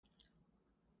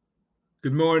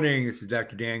Good morning. This is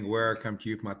Dr. Dan Guerra. I come to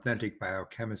you from Authentic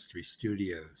Biochemistry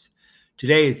Studios.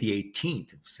 Today is the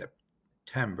 18th of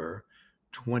September,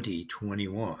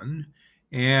 2021,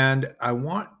 and I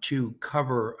want to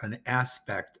cover an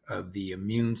aspect of the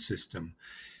immune system.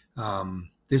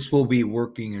 This will be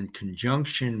working in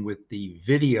conjunction with the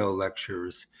video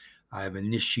lectures I've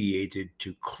initiated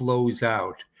to close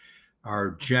out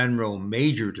our general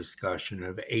major discussion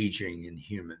of aging in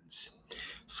humans.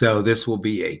 So this will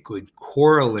be a good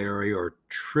corollary or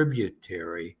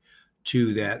tributary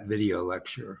to that video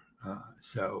lecture.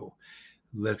 So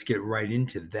let's get right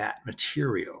into that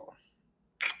material.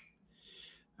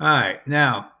 All right,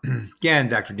 now, again,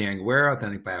 Dr. Dan Guerra,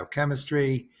 Authentic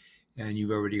Biochemistry, and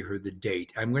you've already heard the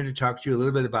date. I'm going to talk to you a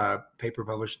little bit about a paper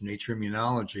published in Nature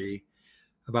Immunology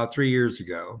about 3 years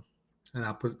ago, and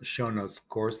I'll put the show notes, of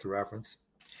course, the reference.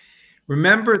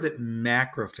 Remember that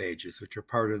macrophages, which are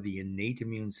part of the innate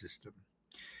immune system,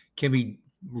 can be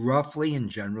roughly and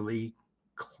generally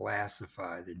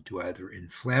classified into either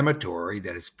inflammatory,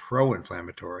 that is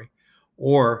pro-inflammatory,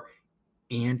 or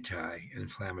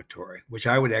anti-inflammatory, which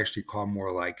I would actually call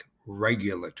more like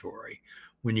regulatory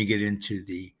when you get into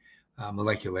the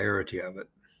molecularity of it.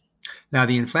 Now,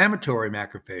 the inflammatory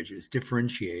macrophages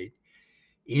differentiate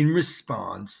in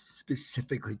response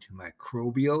specifically to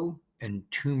microbial and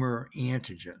tumor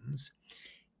antigens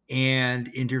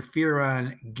and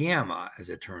interferon gamma, as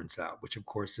it turns out, which of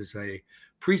course is a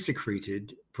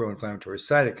pre-secreted pro-inflammatory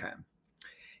cytokine.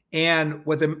 And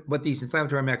what these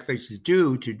inflammatory macrophages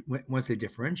do once they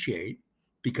differentiate,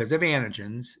 because of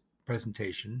antigens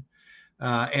presentation,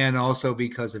 and also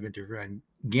because of interferon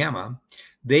gamma,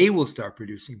 they will start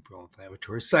producing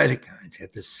pro-inflammatory cytokines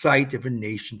at the site of a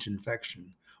nascent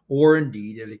infection, or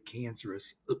indeed at a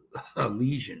cancerous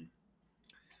lesion.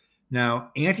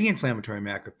 Now, anti-inflammatory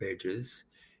macrophages,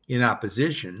 in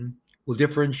opposition, will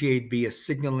differentiate via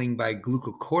signaling by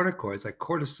glucocorticoids like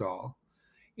cortisol,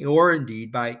 or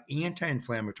indeed by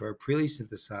anti-inflammatory preely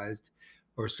synthesized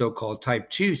or so-called type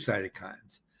 2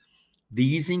 cytokines.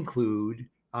 These include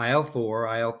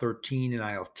IL-4, IL-13, and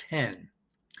IL-10.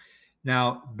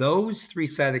 Now, those three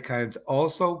cytokines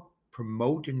also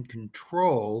promote and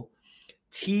control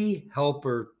T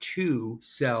helper 2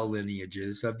 cell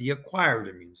lineages of the acquired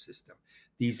immune system.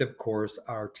 These, of course,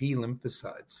 are T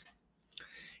lymphocytes.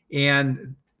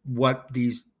 And what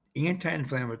these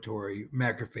anti-inflammatory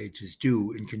macrophages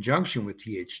do in conjunction with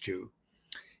Th2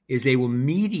 is they will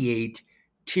mediate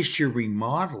tissue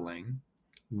remodeling,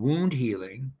 wound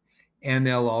healing, and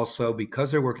they'll also,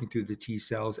 because they're working through the T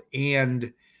cells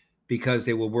and because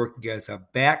they will work as a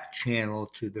back channel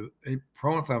to the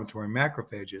pro-inflammatory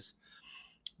macrophages,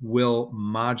 will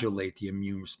modulate the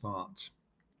immune response.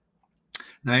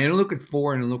 Now, interleukin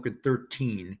 4 and interleukin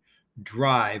 13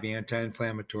 drive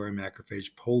anti-inflammatory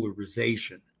macrophage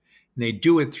polarization. And they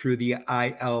do it through the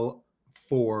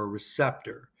IL-4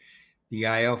 receptor, the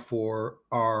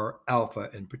IL-4R alpha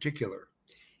in particular.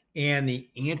 And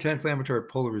the anti-inflammatory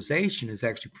polarization is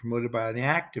actually promoted by an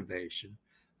activation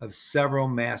of several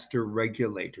master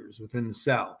regulators within the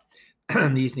cell.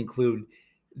 These include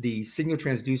the signal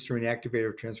transducer and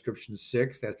activator of transcription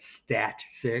 6, that's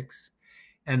STAT6,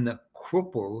 and the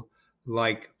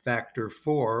Kruppel-like factor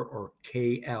 4, or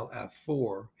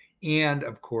KLF4, and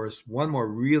of course, one more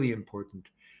really important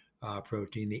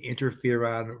protein, the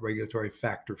interferon regulatory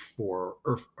factor 4,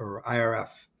 or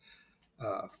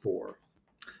IRF4.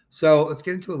 So let's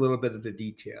get into a little bit of the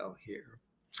detail here.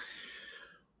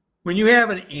 When you have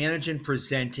an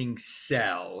antigen-presenting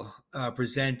cell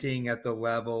presenting at the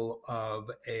level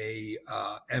of a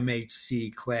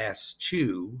MHC class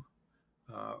 2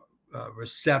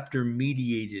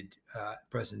 receptor-mediated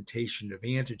presentation of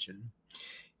antigen,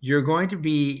 you're going to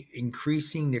be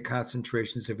increasing the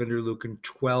concentrations of interleukin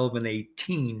 12 and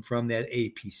 18 from that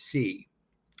APC.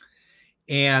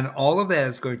 And all of that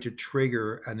is going to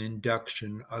trigger an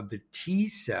induction of the T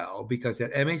cell, because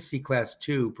that MHC class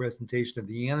 2 presentation of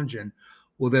the antigen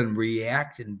will then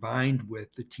react and bind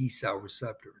with the T cell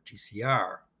receptor,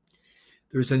 TCR.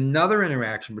 There's another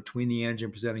interaction between the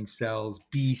antigen-presenting cells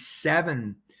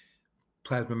B7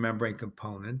 plasma membrane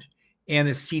component and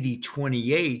the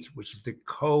CD28, which is the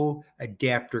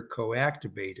co-adapter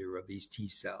co-activator of these T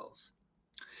cells.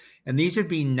 And these would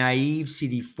be naive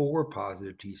CD4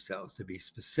 positive T cells, to be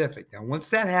specific. Now, once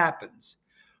that happens,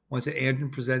 once the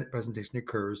antigen presentation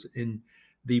occurs in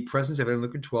the presence of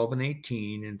interleukin 12 and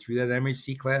 18, and through that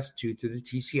MHC class 2 through the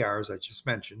TCRs I just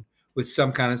mentioned, with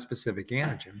some kind of specific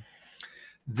antigen,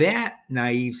 that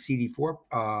naive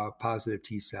CD4 positive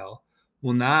T cell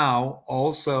will now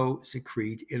also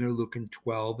secrete interleukin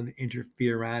 12 and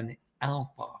interferon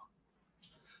alpha.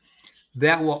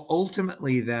 That will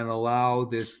ultimately then allow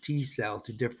this T cell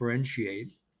to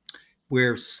differentiate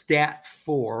where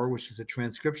STAT4, which is a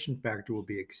transcription factor, will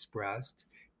be expressed,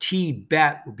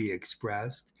 T-BET will be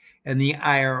expressed, and the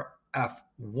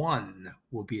IRF1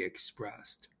 will be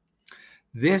expressed.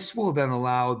 This will then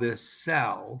allow this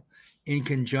cell, in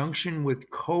conjunction with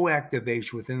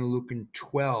co-activation with interleukin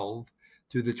 12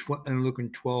 through the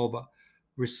interleukin 12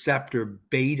 receptor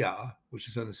beta, which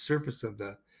is on the surface of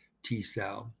the T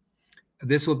cell.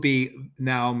 This will be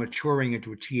now maturing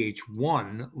into a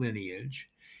Th1 lineage.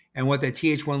 And what that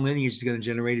Th1 lineage is going to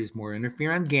generate is more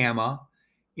interferon gamma,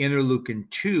 interleukin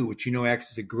 2, which you know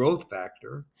acts as a growth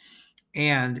factor,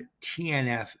 and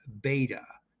TNF beta,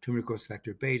 tumor necrosis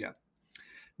factor beta.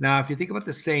 Now, if you think about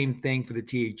the same thing for the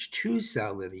Th2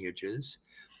 cell lineages,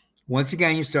 once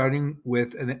again, you're starting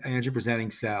with an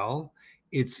antigen-presenting cell.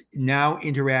 It's now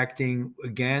interacting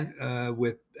again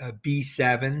with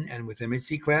B7 and with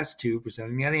MHC class 2,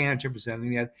 presenting that antigen,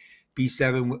 presenting that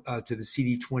B7 to the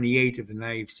CD28 of the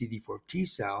naive CD4 T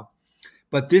cell.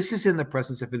 But this is in the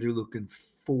presence of interleukin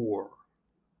 4.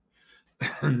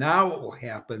 Now what will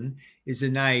happen is the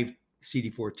naive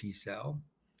CD4 T cell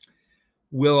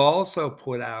will also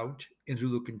put out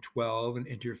interleukin 12 and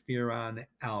interferon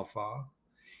alpha.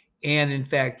 And in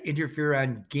fact,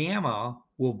 interferon gamma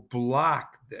will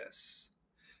block this.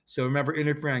 So remember,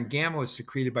 interferon gamma was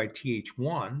secreted by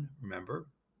Th1, remember?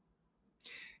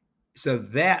 So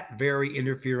that very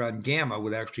interferon gamma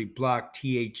would actually block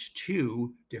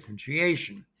Th2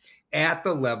 differentiation at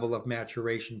the level of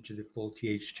maturation to the full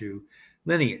Th2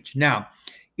 lineage. Now,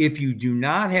 if you do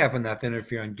not have enough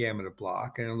interferon gamma to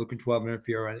block, and interleukin 12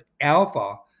 interferon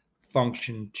alpha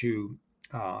function to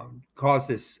cause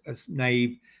this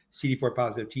naive CD4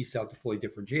 positive T cell to fully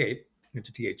differentiate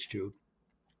into Th2,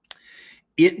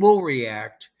 it will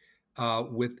react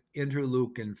with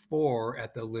interleukin 4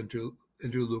 at the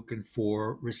interleukin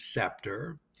 4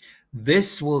 receptor.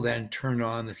 This will then turn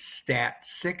on the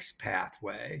STAT6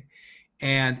 pathway,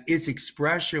 and its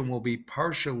expression will be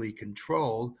partially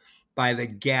controlled by the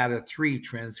GATA3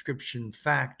 transcription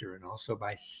factor and also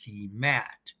by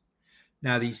c-MAT.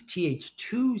 Now, these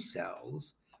Th2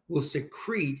 cells will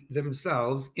secrete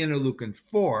themselves interleukin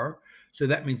 4, so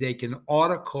that means they can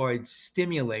autocoid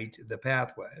stimulate the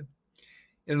pathway.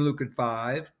 Interleukin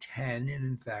 5, 10, and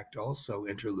in fact also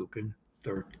interleukin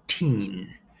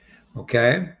 13.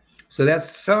 Okay? So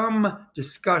that's some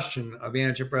discussion of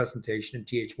antigen presentation in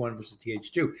Th1 versus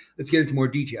Th2. Let's get into more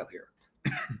detail here.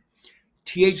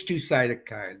 Th2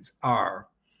 cytokines are,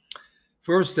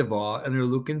 first of all,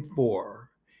 interleukin 4.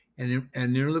 And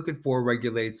interleukin 4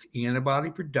 regulates antibody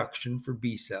production for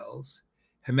B cells,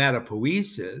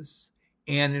 hematopoiesis,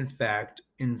 and in fact,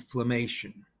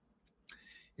 inflammation.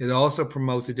 It also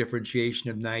promotes the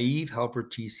differentiation of naive helper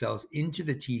T cells into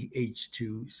the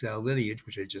Th2 cell lineage,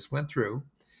 which I just went through.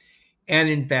 And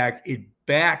in fact, it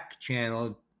back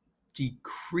channels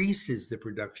decreases the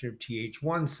production of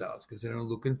Th1 cells because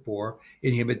interleukin 4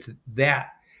 inhibits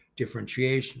that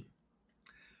differentiation.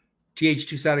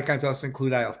 Th2 cytokines also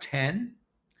include IL-10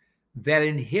 that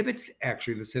inhibits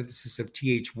actually the synthesis of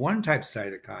Th1 type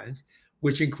cytokines,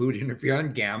 which include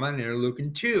interferon gamma and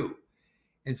interleukin 2.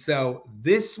 And so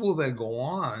this will then go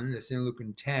on, this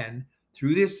interleukin 10,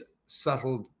 through this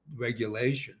subtle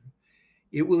regulation,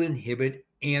 it will inhibit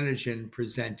antigen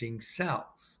presenting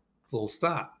cells, full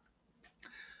stop.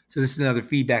 So this is another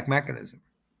feedback mechanism.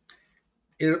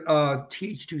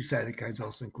 Th2 cytokines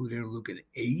also include interleukin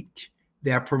 8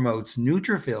 that promotes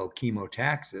neutrophil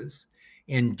chemotaxis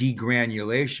and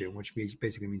degranulation, which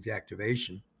basically means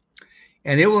activation.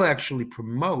 And it will actually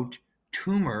promote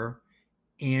tumor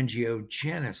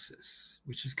angiogenesis,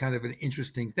 which is kind of an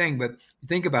interesting thing. But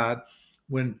think about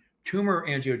when tumor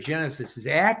angiogenesis is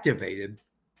activated,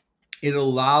 it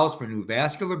allows for new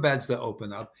vascular beds to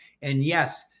open up. And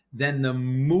yes, then the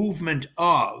movement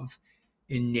of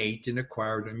innate and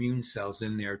acquired immune cells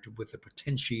in there with the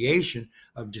potentiation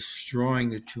of destroying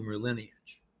the tumor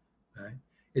lineage. Right?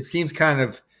 It seems kind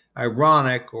of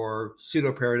ironic or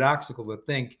pseudo-paradoxical to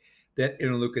think that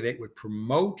interleukin 8 would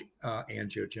promote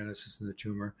angiogenesis in the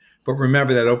tumor, but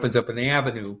remember that opens up an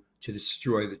avenue to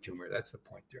destroy the tumor. That's the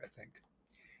point there, I think.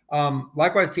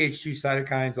 Likewise, Th2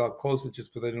 cytokines, I'll close with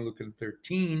just with interleukin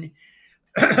 13.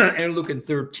 Interleukin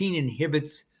 13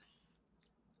 inhibits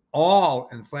all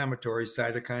inflammatory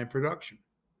cytokine production,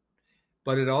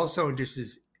 but it also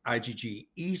induces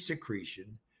IgG-E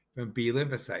secretion from B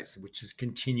lymphocytes, which is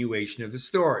continuation of the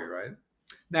story, right?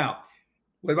 Now,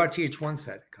 what about Th1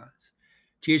 cytokines?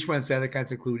 Th1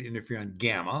 cytokines include interferon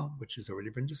gamma, which has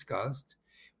already been discussed.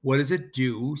 What does it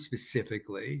do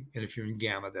specifically? Interferon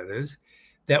gamma, that is.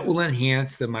 that will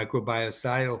enhance the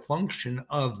microbiocidal function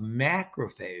of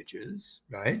macrophages,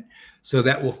 right? So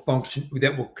that will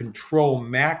control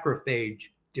macrophage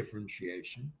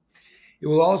differentiation. It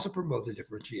will also promote the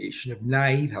differentiation of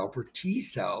naive helper T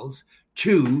cells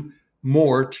to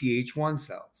more Th1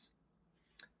 cells.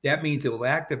 That means it will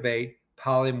activate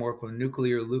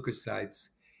polymorphonuclear leukocytes,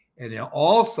 and it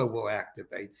also will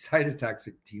activate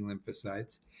cytotoxic T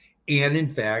lymphocytes and,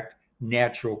 in fact,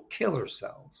 natural killer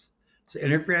cells. So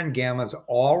interferon gamma is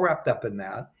all wrapped up in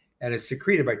that, and it's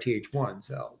secreted by Th1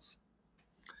 cells.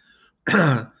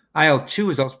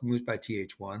 IL-2 is also produced by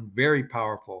Th1, very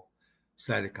powerful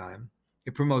cytokine.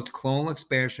 It promotes clonal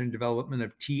expansion and development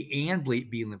of T and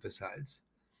B lymphocytes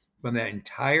from that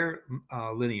entire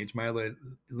lineage, myeloid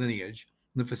lineage,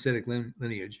 lymphocytic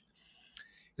lineage.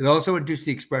 It also induces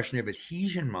the expression of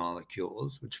adhesion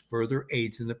molecules, which further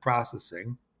aids in the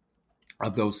processing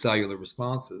of those cellular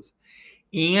responses.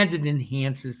 And it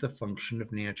enhances the function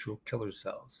of natural killer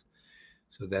cells.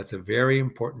 So that's a very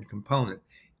important component.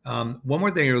 One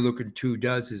more thing interleukin-2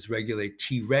 does is regulate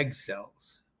Treg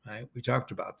cells, right? We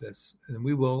talked about this, and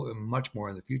we will much more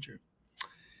in the future.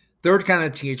 Third kind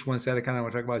of Th1 cytokine I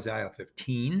want to talk about is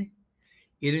IL-15.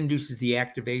 It induces the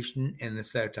activation and the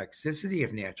cytotoxicity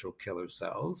of natural killer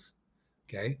cells.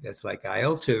 Okay, that's like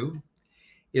IL-2.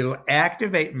 It'll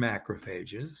activate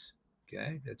macrophages.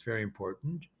 Okay, that's very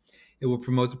important. It will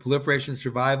promote the proliferation and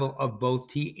survival of both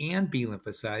T and B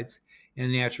lymphocytes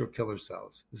and natural killer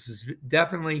cells. This is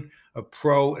definitely a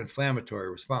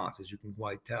pro-inflammatory response, as you can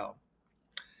quite tell.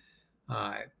 All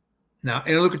right. Now,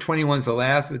 interleukin-21 is the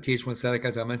last of the Th1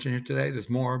 cytokines I'll mention here today. There's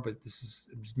more, but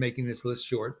I'm just making this list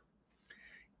short.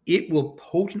 It will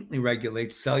potently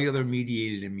regulate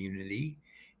cellular-mediated immunity.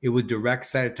 It will direct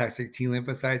cytotoxic T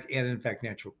lymphocytes and, in fact,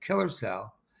 natural killer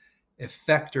cell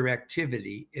effector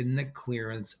activity in the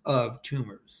clearance of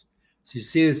tumors. So you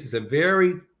see this is a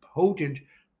very potent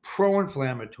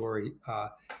pro-inflammatory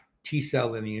T cell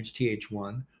lineage,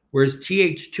 Th1, whereas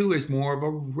Th2 is more of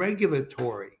a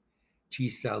regulatory T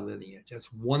cell lineage.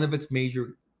 That's one of its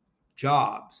major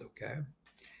jobs, okay?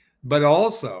 But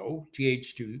also,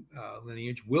 Th2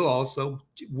 lineage will also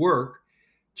work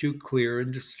to clear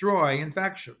and destroy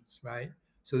infections, right?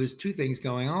 So there's two things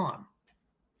going on.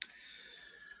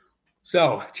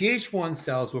 So Th1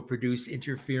 cells will produce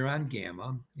interferon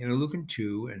gamma,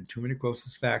 interleukin-2, and tumor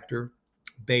necrosis factor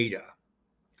beta.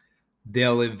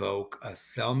 They'll evoke a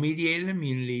cell-mediated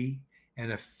immunity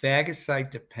and a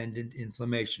phagocyte-dependent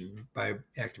inflammation by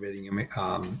activating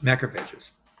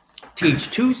macrophages.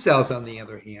 Th2 cells, on the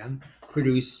other hand,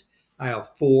 produce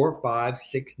IL-4, 5,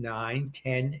 6, 9,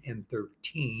 10, and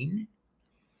 13.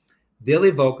 They'll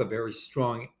evoke a very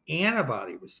strong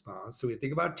antibody response. So when you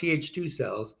think about Th2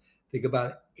 cells, think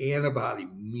about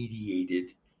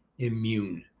antibody-mediated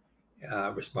immune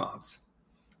response.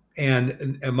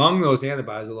 And among those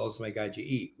antibodies, will also make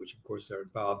IgE, which, of course, are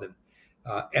involved in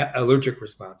allergic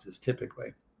responses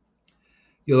typically.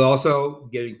 You'll also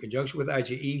get, in conjunction with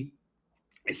IgE,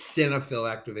 eosinophil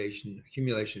activation,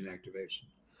 accumulation and activation.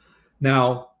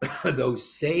 Now, those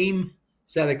same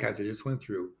cytokines I just went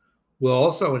through will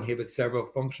also inhibit several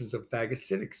functions of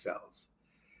phagocytic cells,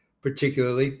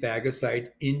 particularly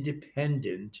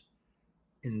phagocyte-independent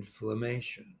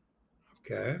inflammation,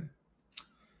 okay?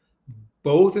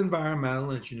 Both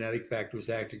environmental and genetic factors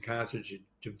act in concert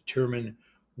to determine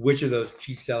which of those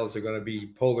T cells are going to be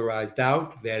polarized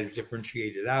out, that is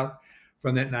differentiated out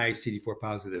from that naive CD4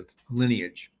 positive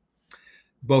lineage.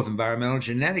 Both environmental and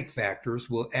genetic factors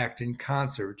will act in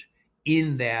concert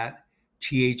in that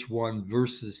Th1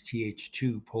 versus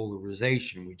Th2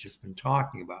 polarization we've just been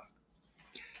talking about.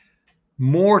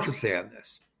 More to say on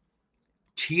this.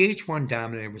 Th1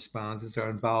 dominated responses are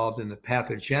involved in the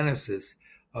pathogenesis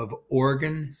of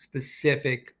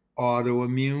organ-specific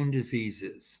autoimmune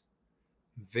diseases.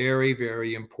 Very,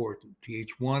 very important.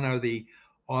 Th1 are the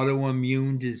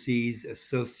autoimmune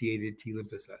disease-associated T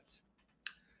lymphocytes.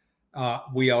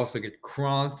 We also get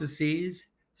Crohn's disease,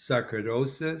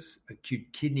 sarcoidosis,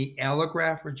 acute kidney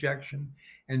allograft rejection,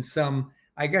 and some,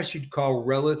 I guess you'd call,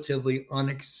 relatively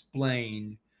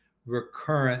unexplained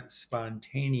recurrent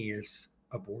spontaneous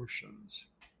abortions.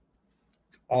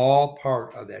 It's all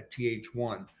part of that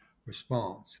Th1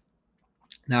 response.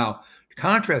 Now, to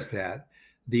contrast that,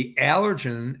 the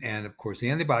allergen and, of course,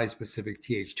 antibody-specific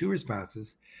Th2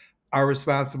 responses are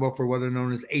responsible for what are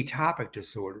known as atopic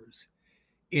disorders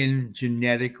in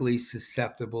genetically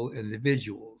susceptible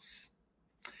individuals.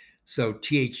 So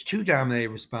Th2-dominated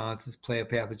responses play a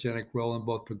pathogenic role in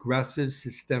both progressive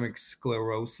systemic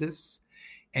sclerosis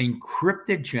and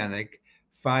cryptogenic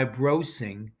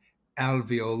fibrosing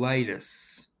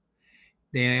alveolitis.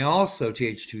 They also,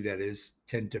 Th2 that is,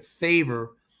 tend to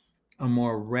favor a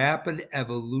more rapid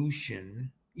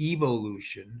evolution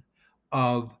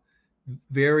of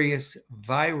various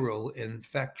viral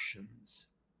infections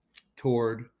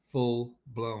toward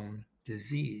full-blown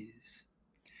disease.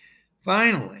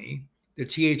 Finally, the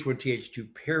Th1, Th2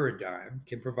 paradigm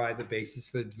can provide the basis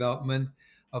for the development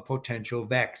of potential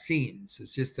vaccines.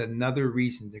 It's just another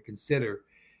reason to consider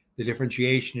the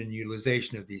differentiation and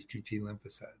utilization of these two T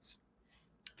lymphocytes.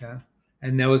 Okay?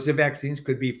 And those vaccines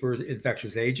could be for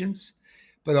infectious agents,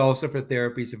 but also for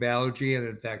therapies of allergy and,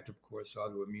 in fact, of course,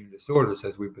 autoimmune disorders,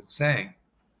 as we've been saying.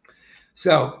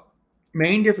 So,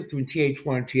 main difference between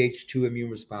Th1 and Th2 immune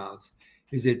response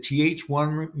is that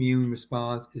Th1 immune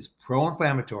response is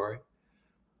pro-inflammatory,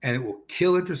 and it will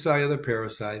kill intracellular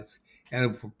parasites, and it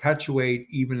will perpetuate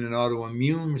even an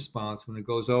autoimmune response when it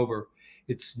goes over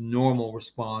its normal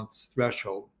response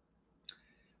threshold.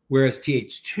 Whereas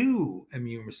Th2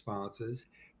 immune responses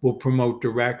will promote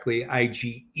directly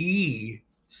IgE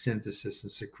synthesis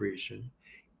and secretion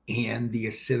and the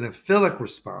eosinophilic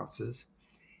responses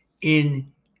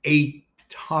in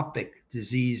atopic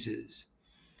diseases.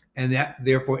 And that,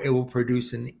 therefore, it will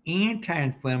produce an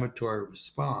anti-inflammatory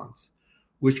response,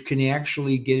 which can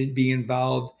actually be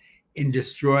involved in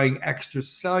destroying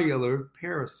extracellular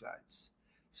parasites,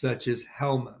 such as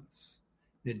helminths.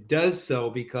 It does so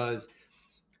because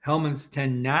helminths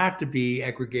tend not to be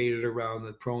aggregated around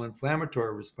the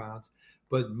pro-inflammatory response,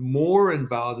 but more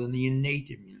involved in the innate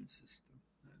immune system,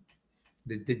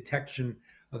 the detection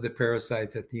of the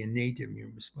parasites at the innate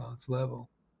immune response level.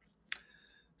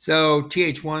 So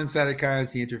Th1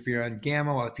 cytokines, the interferon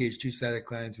gamma, while Th2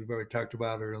 cytokines, we've already talked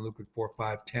about, are interleukin 4,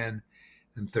 5, 10,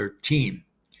 and 13.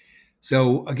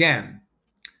 So again,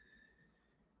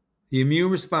 the immune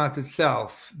response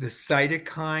itself, the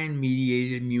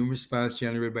cytokine-mediated immune response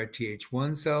generated by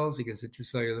Th1 cells against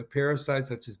intracellular parasites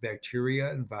such as bacteria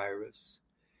and virus.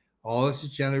 All this is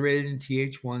generated in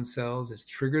Th1 cells. It's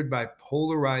triggered by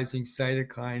polarizing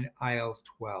cytokine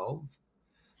IL-12.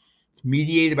 It's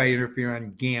mediated by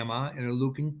interferon gamma,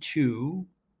 interleukin 2,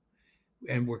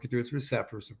 and working through its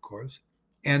receptors, of course,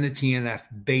 and the TNF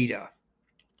beta.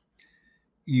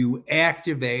 You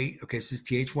activate, okay, this is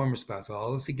Th1 response.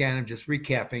 All this, again, I'm just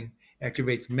recapping,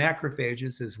 activates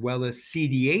macrophages as well as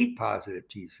CD8 positive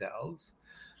T cells,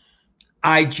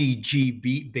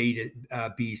 IgG beta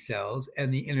B cells,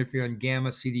 and the interferon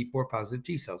gamma CD4 positive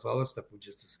T cells, all this stuff we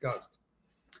just discussed.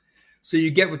 So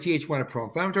you get with Th1 a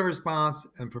pro-inflammatory response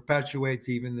and perpetuates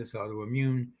even this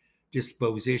autoimmune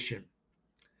disposition.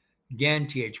 Again,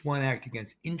 Th1 acts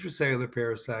against intracellular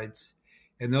parasites,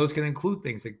 and those can include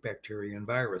things like bacteria and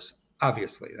virus.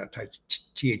 Obviously, that type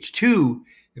Th2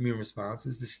 immune response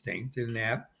is distinct in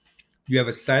that you have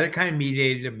a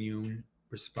cytokine-mediated immune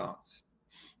response.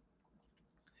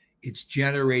 It's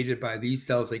generated by these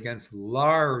cells against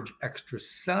large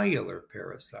extracellular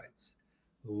parasites,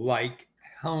 like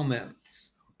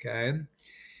helminths, okay?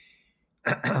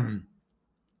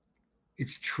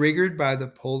 It's triggered by the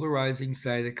polarizing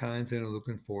cytokines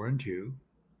interleukin 4 and 2.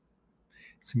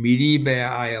 It's mediated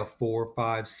by IL-4,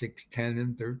 5, 6, 10,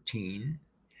 and 13.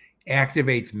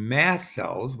 Activates mast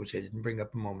cells, which I didn't bring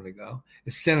up a moment ago.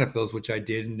 Eosinophils, which I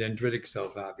did, and dendritic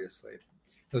cells, obviously.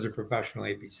 Those are professional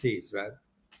ABCs, right?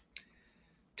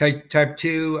 Type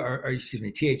 2,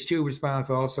 Th2 response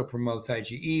also promotes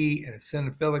IgE and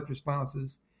eosinophilic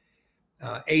responses,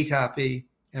 atopy,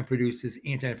 and produces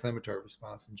anti-inflammatory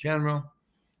response in general.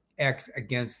 Acts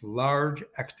against large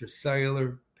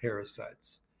extracellular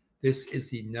parasites. This is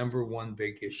the number one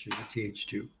big issue with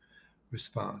Th2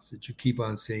 response that you keep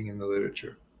on seeing in the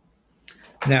literature.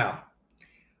 Now,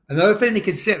 another thing to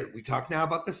consider, we talked now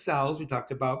about the cells, we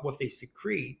talked about what they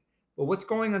secrete, but what's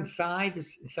going on inside the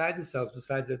cells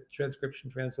besides the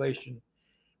transcription, translation,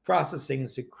 processing, and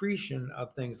secretion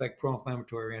of things like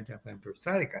pro-inflammatory or anti-inflammatory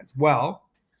cytokines? Well,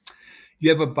 you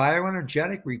have a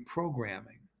bioenergetic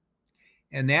reprogramming.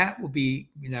 And that will be,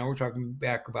 now we're talking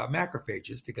back about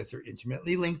macrophages because they're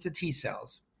intimately linked to T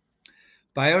cells.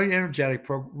 Bioenergetic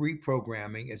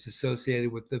reprogramming is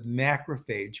associated with the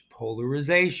macrophage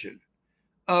polarization.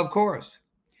 Of course,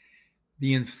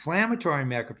 the inflammatory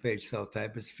macrophage cell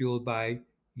type is fueled by,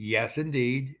 yes,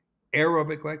 indeed,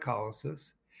 aerobic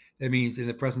glycolysis. That means in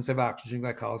the presence of oxygen,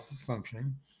 glycolysis is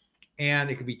functioning. And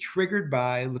it can be triggered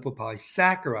by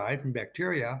lipopolysaccharide from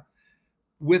bacteria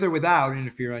with or without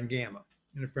interferon gamma.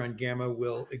 Interferon gamma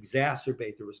will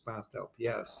exacerbate the response to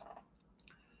LPS.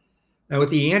 Now, with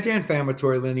the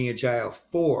anti-inflammatory lineage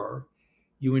IL-4,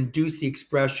 you induce the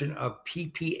expression of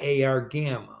PPAR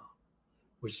gamma,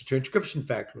 which is a transcription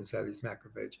factor inside these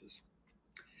macrophages.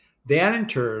 That, in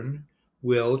turn,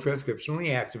 will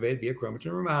transcriptionally activate via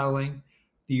chromatin remodeling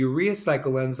the urea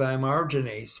cycle enzyme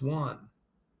arginase 1.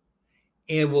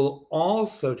 And will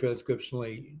also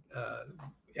transcriptionally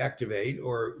activate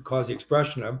or cause the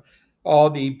expression of all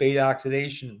the beta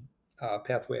oxidation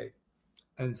pathway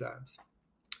enzymes,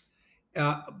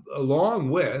 along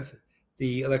with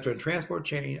the electron transport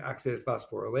chain, oxidative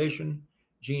phosphorylation,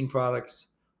 gene products.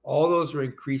 All those are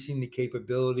increasing the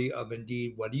capability of,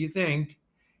 indeed, what do you think,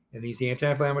 in these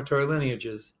anti-inflammatory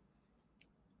lineages,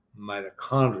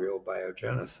 mitochondrial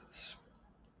biogenesis.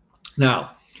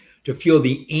 Now, to fuel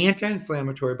the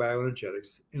anti-inflammatory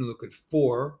bioenergetics, interleukin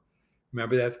 4,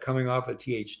 remember that's coming off a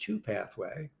Th2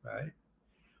 pathway, right?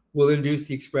 Will induce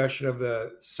the expression of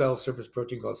the cell surface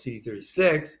protein called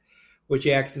CD36, which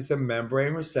acts as a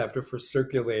membrane receptor for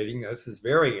circulating, this is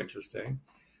very interesting,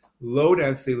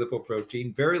 low-density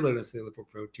lipoprotein, very low-density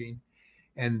lipoprotein,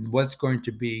 and what's going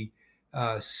to be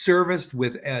serviced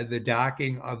with the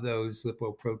docking of those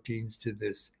lipoproteins to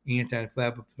this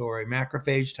anti-inflammatory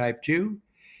macrophage type 2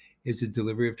 is the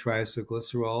delivery of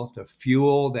triacylglycerol to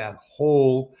fuel that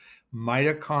whole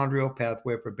mitochondrial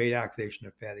pathway for beta oxidation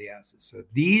of fatty acids. So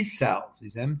these cells,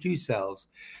 these M2 cells,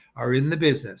 are in the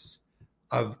business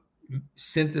of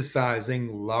synthesizing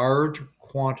large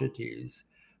quantities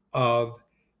of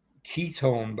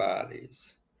ketone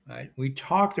bodies, right? We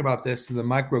talked about this in the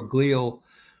microglial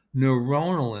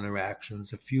neuronal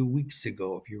interactions a few weeks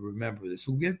ago, if you remember this.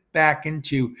 We'll get back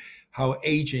into how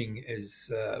aging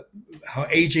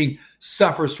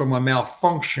suffers from a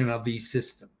malfunction of these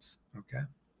systems. Okay.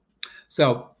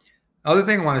 So, other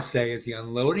thing I want to say is the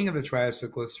unloading of the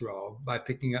triacylglycerol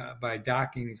by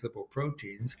docking these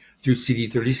lipoproteins through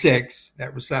CD36,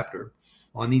 that receptor,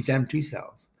 on these M2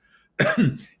 cells,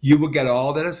 you will get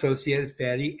all that associated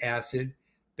fatty acid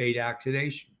beta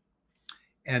oxidation.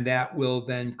 And that will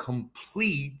then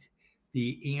complete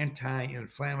the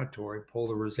anti-inflammatory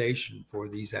polarization for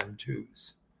these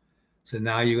M2s. So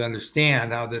now you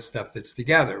understand how this stuff fits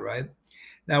together, right?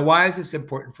 Now, why is this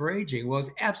important for aging? Well,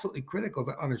 it's absolutely critical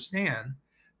to understand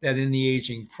that in the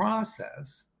aging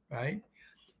process, right,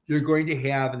 you're going to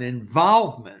have an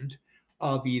involvement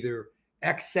of either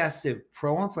excessive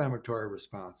pro-inflammatory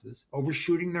responses,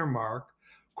 overshooting their mark,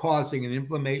 causing an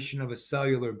inflammation of a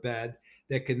cellular bed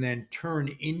that can then turn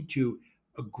into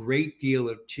a great deal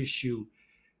of tissue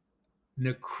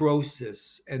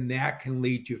necrosis, and that can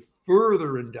lead to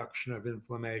further induction of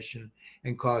inflammation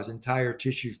and cause entire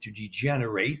tissues to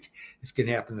degenerate. This can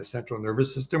happen in the central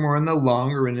nervous system or in the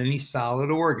lung or in any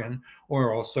solid organ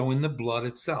or also in the blood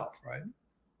itself, right?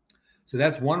 So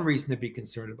that's one reason to be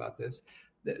concerned about this,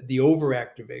 the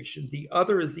overactivation. The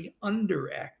other is the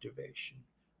underactivation.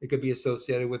 It could be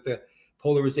associated with the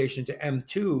polarization to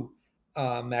M2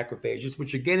 macrophages,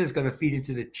 which again is going to feed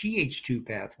into the Th2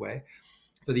 pathway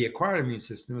for the acquired immune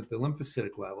system at the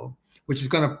lymphocytic level, which is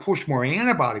going to push more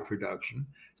antibody production,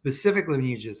 specifically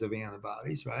lineages of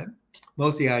antibodies, right?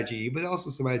 Mostly IgE, but also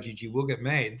some IgG will get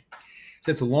made.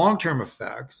 So it's long-term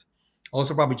effects,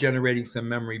 also probably generating some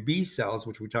memory B cells,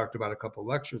 which we talked about a couple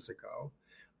lectures ago.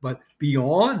 But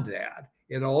beyond that,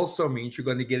 it also means you're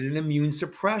going to get an immune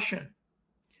suppression.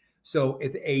 So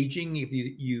if aging, if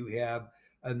you have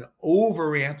an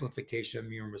over-amplification of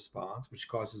immune response, which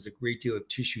causes a great deal of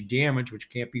tissue damage, which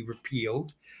can't be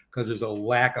repealed because there's a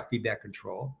lack of feedback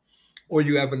control, or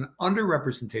you have an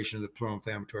underrepresentation of the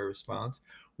pro-inflammatory response,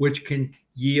 which can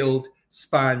yield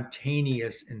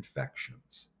spontaneous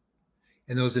infections.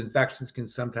 And those infections can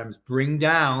sometimes bring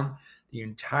down the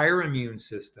entire immune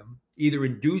system, either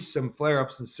induce some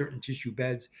flare-ups in certain tissue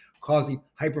beds, causing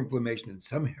hyperinflammation in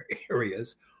some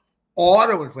areas,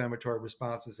 autoinflammatory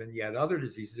responses and yet other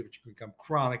diseases which can become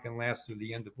chronic and last through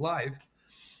the end of life,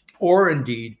 or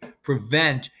indeed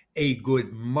prevent a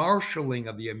good marshaling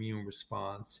of the immune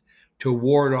response to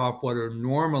ward off what are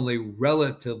normally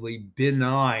relatively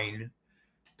benign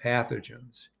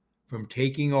pathogens from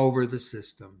taking over the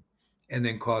system and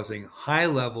then causing high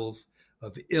levels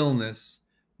of illness,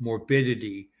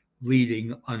 morbidity,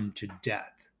 leading unto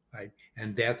death, right?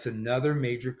 And that's another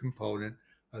major component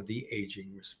of the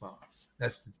aging response.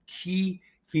 That's the key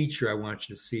feature I want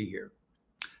you to see here.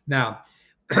 Now,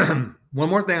 one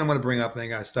more thing I'm going to bring up, and I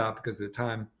got to stop because of the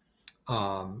time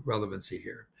relevancy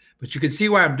here. But you can see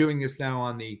why I'm doing this now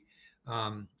on the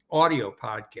audio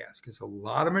podcast, because a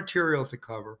lot of material to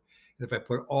cover. And if I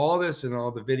put all this in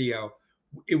all the video,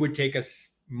 it would take us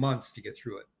months to get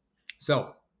through it.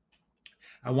 So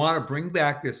I want to bring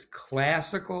back this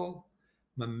classical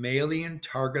mammalian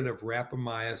target of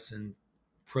rapamycin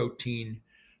protein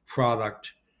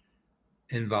product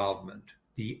involvement,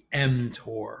 the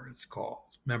mTOR it's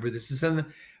called, Remember, this is a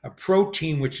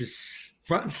protein which is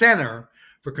front and center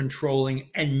for controlling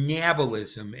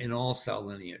anabolism in all cell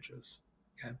lineages.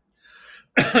 Okay?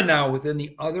 Now, within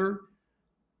the other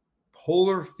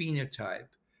polar phenotype,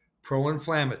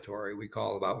 pro-inflammatory, we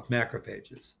call about with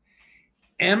macrophages,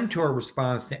 mTOR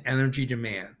responds to energy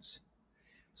demands.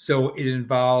 So it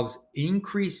involves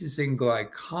increases in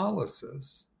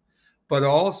glycolysis, but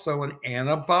also an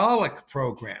anabolic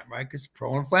program, right? Because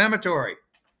pro-inflammatory.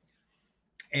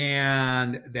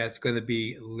 And that's going to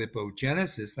be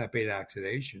lipogenesis, not beta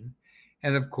oxidation.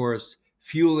 And of course,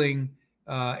 fueling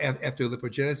after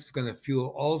lipogenesis is going to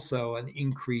fuel also an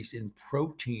increase in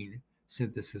protein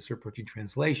synthesis or protein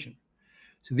translation.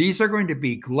 So these are going to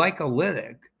be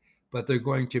glycolytic, but they're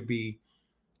going to be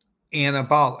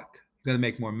anabolic. You're going to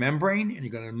make more membrane and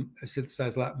you're going to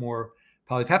synthesize a lot more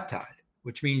polypeptide,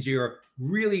 which means you're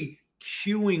really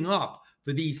queuing up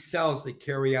for these cells that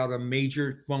carry out a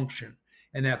major function.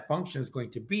 And that function is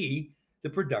going to be the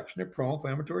production of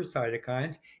pro-inflammatory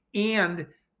cytokines and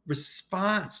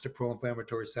response to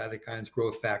pro-inflammatory cytokines,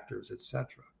 growth factors, etc.,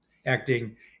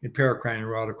 acting in paracrine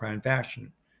or autocrine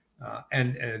fashion.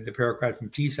 And the paracrine from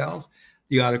T cells,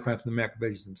 the autocrine from the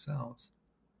macrophages themselves.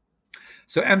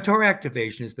 So mTOR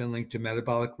activation has been linked to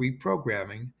metabolic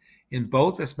reprogramming in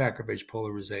both this macrophage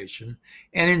polarization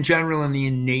and in general in the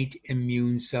innate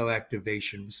immune cell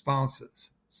activation responses.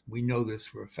 We know this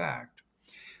for a fact.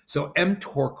 So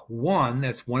mTORC1,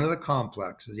 that's one of the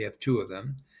complexes, you have two of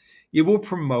them, it will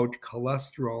promote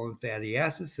cholesterol and fatty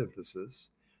acid synthesis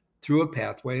through a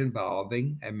pathway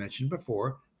involving, I mentioned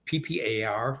before,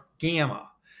 PPAR gamma.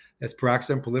 That's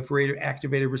peroxide proliferator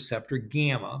activated receptor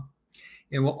gamma.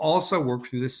 It will also work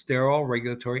through the sterile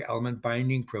regulatory element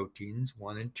binding proteins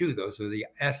 1 and 2. Those are the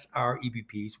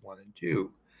SREBPs 1 and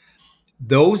 2.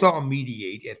 Those all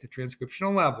mediate at the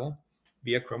transcriptional level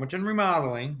via chromatin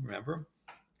remodeling, remember,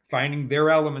 finding their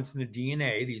elements in the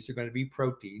DNA. These are going to be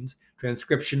proteins,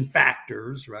 transcription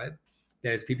factors, right?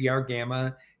 That is PPAR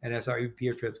gamma and SREBP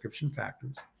are transcription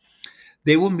factors.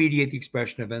 They will mediate the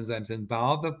expression of enzymes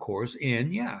involved, of course,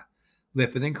 in,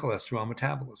 lipid and cholesterol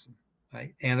metabolism,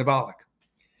 right? Anabolic.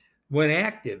 When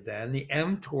active, then, the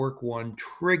mTORC1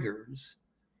 triggers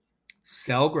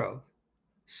cell growth,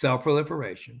 cell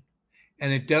proliferation,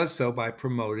 and it does so by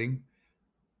promoting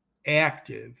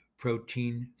active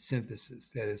protein synthesis.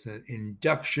 That is an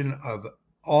induction of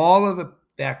all of the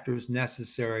factors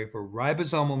necessary for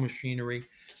ribosomal machinery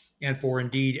and for,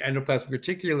 indeed, endoplasmic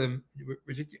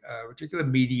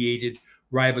reticulum-mediated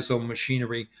ribosomal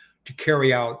machinery to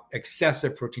carry out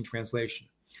excessive protein translation.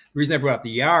 The reason I brought up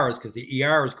the ER is because the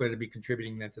ER is going to be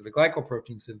contributing then to the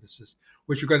glycoprotein synthesis,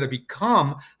 which are going to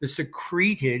become the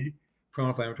secreted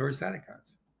pro-inflammatory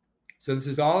cytokines. So this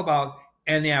is all about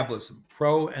anabolism,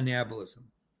 pro-anabolism.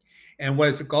 And what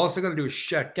it's also going to do is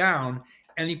shut down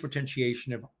any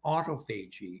potentiation of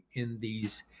autophagy in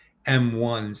these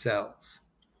M1 cells.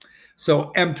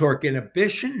 So mTORC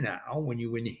inhibition now, when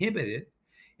you inhibit it,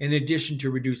 in addition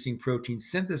to reducing protein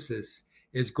synthesis,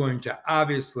 is going to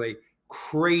obviously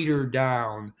crater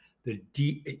down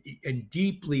and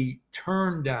deeply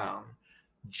turn down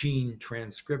gene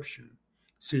transcription.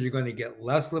 So you're going to get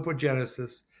less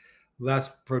lipogenesis, less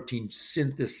protein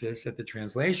synthesis at the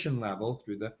translation level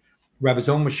through the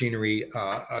ribosome machinery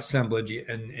assemblage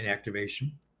and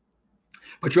activation.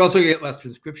 But you also get less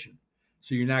transcription.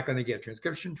 So you're not going to get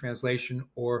transcription, translation,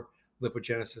 or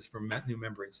lipogenesis from new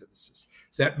membrane synthesis.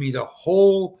 So that means a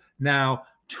whole now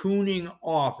tuning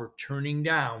off or turning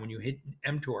down when you hit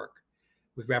mTORC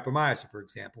with rapamycin, for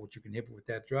example, which you can hit with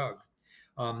that drug.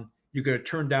 You're going to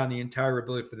turn down the entire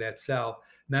ability for that cell,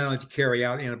 not only to carry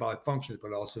out anabolic functions,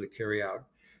 but also to carry out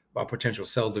potential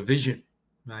cell division,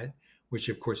 right? Which,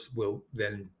 of course, will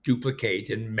then duplicate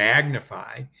and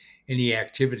magnify any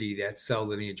activity that cell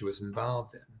lineage was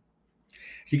involved in.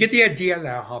 So you get the idea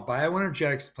now how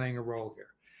bioenergetics is playing a role here,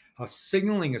 how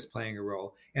signaling is playing a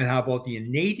role, and how both the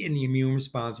innate and the immune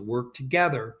response work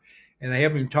together. And I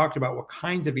haven't even talked about what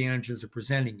kinds of antigens are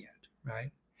presenting yet,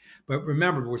 right? But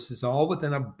remember, this is all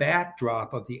within a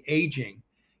backdrop of the aging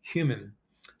human,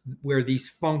 where these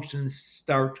functions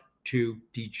start to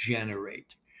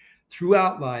degenerate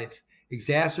throughout life,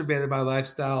 exacerbated by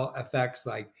lifestyle effects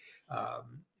like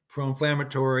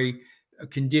pro-inflammatory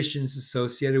conditions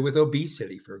associated with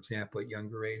obesity, for example, at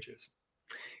younger ages.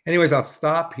 Anyways, I'll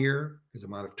stop here because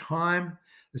I'm out of time.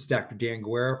 This is Dr. Dan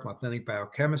Guerra from Authentic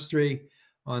Biochemistry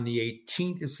on the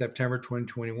 18th of September,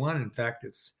 2021. In fact,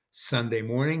 it's Sunday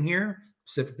morning here,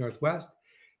 Pacific Northwest.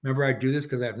 Remember, I do this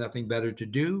because I have nothing better to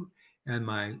do, and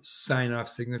my sign-off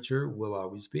signature will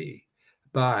always be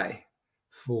bye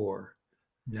for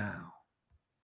now.